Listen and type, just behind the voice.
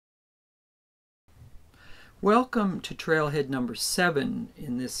Welcome to Trailhead number 7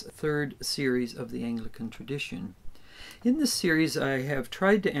 in this third series of the Anglican tradition. In this series I have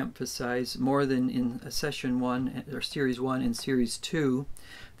tried to emphasize more than in session 1 or series 1 and series 2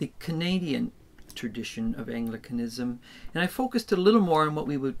 the Canadian tradition of Anglicanism, and I focused a little more on what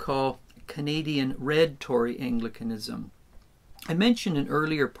we would call Canadian Red Tory Anglicanism. I mentioned in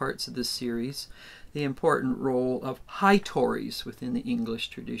earlier parts of this series the important role of High Tories within the English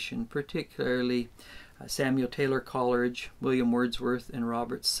tradition, particularly Samuel Taylor Coleridge, William Wordsworth, and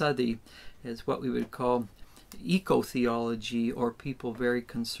Robert Southey as what we would call eco-theology, or people very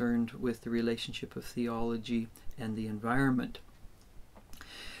concerned with the relationship of theology and the environment.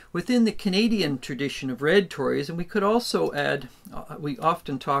 Within the Canadian tradition of Red Tories, and we could also add, we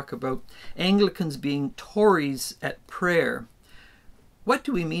often talk about Anglicans being Tories at prayer. What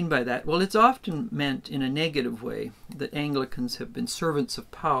do we mean by that? Well, it's often meant in a negative way, that Anglicans have been servants of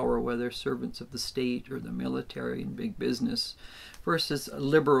power, whether servants of the state or the military and big business, versus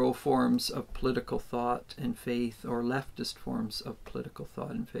liberal forms of political thought and faith, or leftist forms of political thought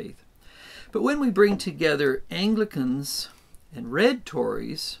and faith. But when we bring together Anglicans and Red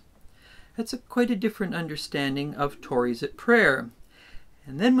Tories, that's quite a different understanding of Tories at prayer.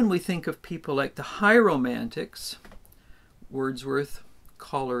 And then when we think of people like the High Romantics, Wordsworth,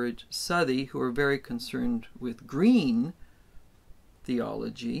 Coleridge, Southey, who are very concerned with green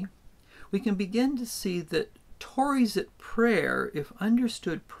theology, we can begin to see that Tories at prayer, if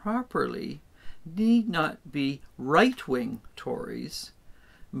understood properly, need not be right-wing Tories,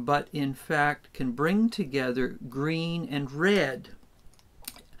 but in fact can bring together green and red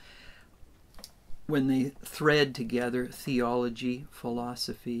when they thread together theology,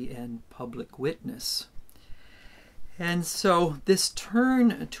 philosophy, and public witness. And so this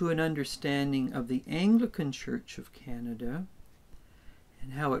turn to an understanding of the Anglican Church of Canada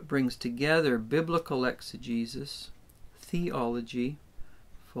and how it brings together biblical exegesis, theology,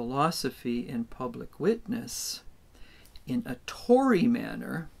 philosophy, and public witness in a Tory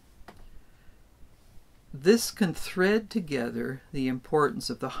manner, this can thread together the importance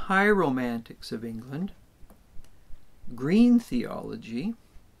of the High Romantics of England, green theology,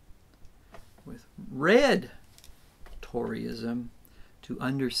 with red Toryism, to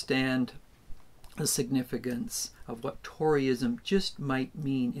understand the significance of what Toryism just might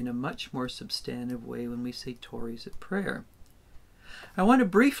mean in a much more substantive way when we say Tories at prayer. I want to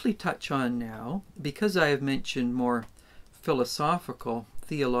briefly touch on now, because I have mentioned more philosophical,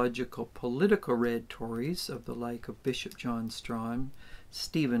 theological, political Red Tories of the like of Bishop John Strachan,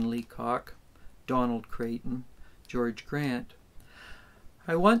 Stephen Leacock, Donald Creighton, George Grant.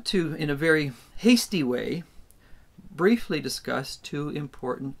 I want to, in a very hasty way, briefly discuss two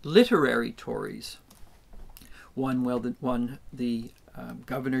important literary Tories. One won the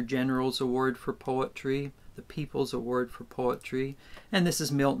Governor General's Award for Poetry, the People's Award for Poetry, and this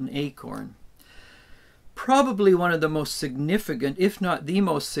is Milton Acorn. Probably one of the most significant, if not the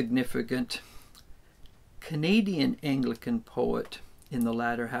most significant, Canadian Anglican poet in the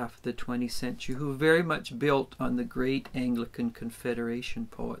latter half of the 20th century, who very much built on the great Anglican Confederation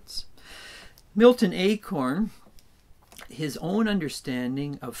poets. Milton Acorn, his own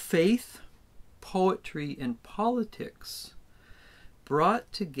understanding of faith, poetry, and politics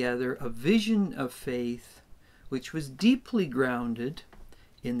brought together a vision of faith which was deeply grounded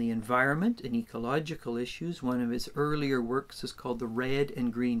in the environment and ecological issues. One of his earlier works is called The Red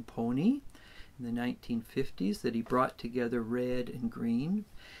and Green Pony in the 1950s, that he brought together red and green.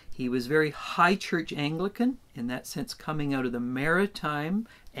 He was very high church Anglican, in that sense coming out of the maritime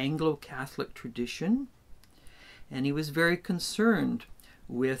Anglo-Catholic tradition. And he was very concerned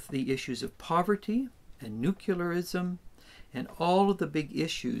with the issues of poverty and nuclearism and all of the big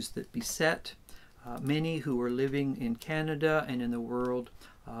issues that beset many who were living in Canada and in the world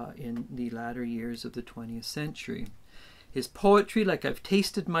in the latter years of the 20th century. His poetry, like I've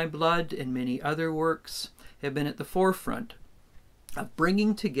Tasted My Blood and many other works, have been at the forefront of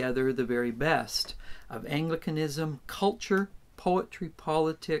bringing together the very best of Anglicanism, culture, poetry,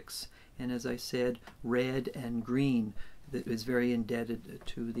 politics, and as I said, red and green, that is very indebted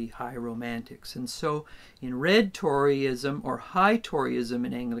to the High Romantics. And so in Red Toryism, or High Toryism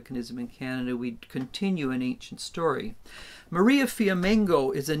in Anglicanism in Canada, we continue an ancient story. Marya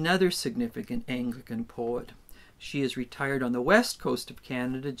Fiamengo is another significant Anglican poet. She is retired on the west coast of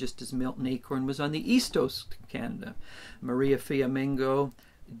Canada, just as Milton Acorn was on the east coast of Canada. Marya Fiamengo,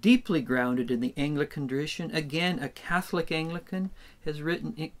 deeply grounded in the Anglican tradition, again a Catholic Anglican, has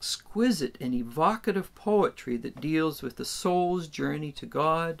written exquisite and evocative poetry that deals with the soul's journey to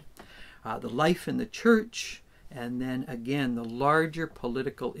God, the life in the church, and then again the larger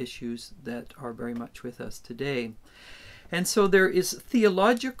political issues that are very much with us today. And so there is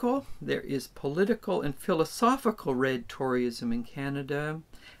theological, there is political and philosophical Red Toryism in Canada,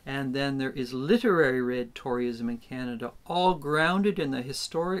 and then there is literary Red Toryism in Canada, all grounded in the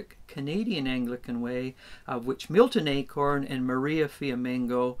historic Canadian Anglican way, of which Milton Acorn and Marya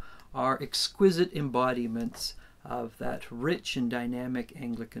Fiamengo are exquisite embodiments of that rich and dynamic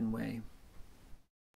Anglican way.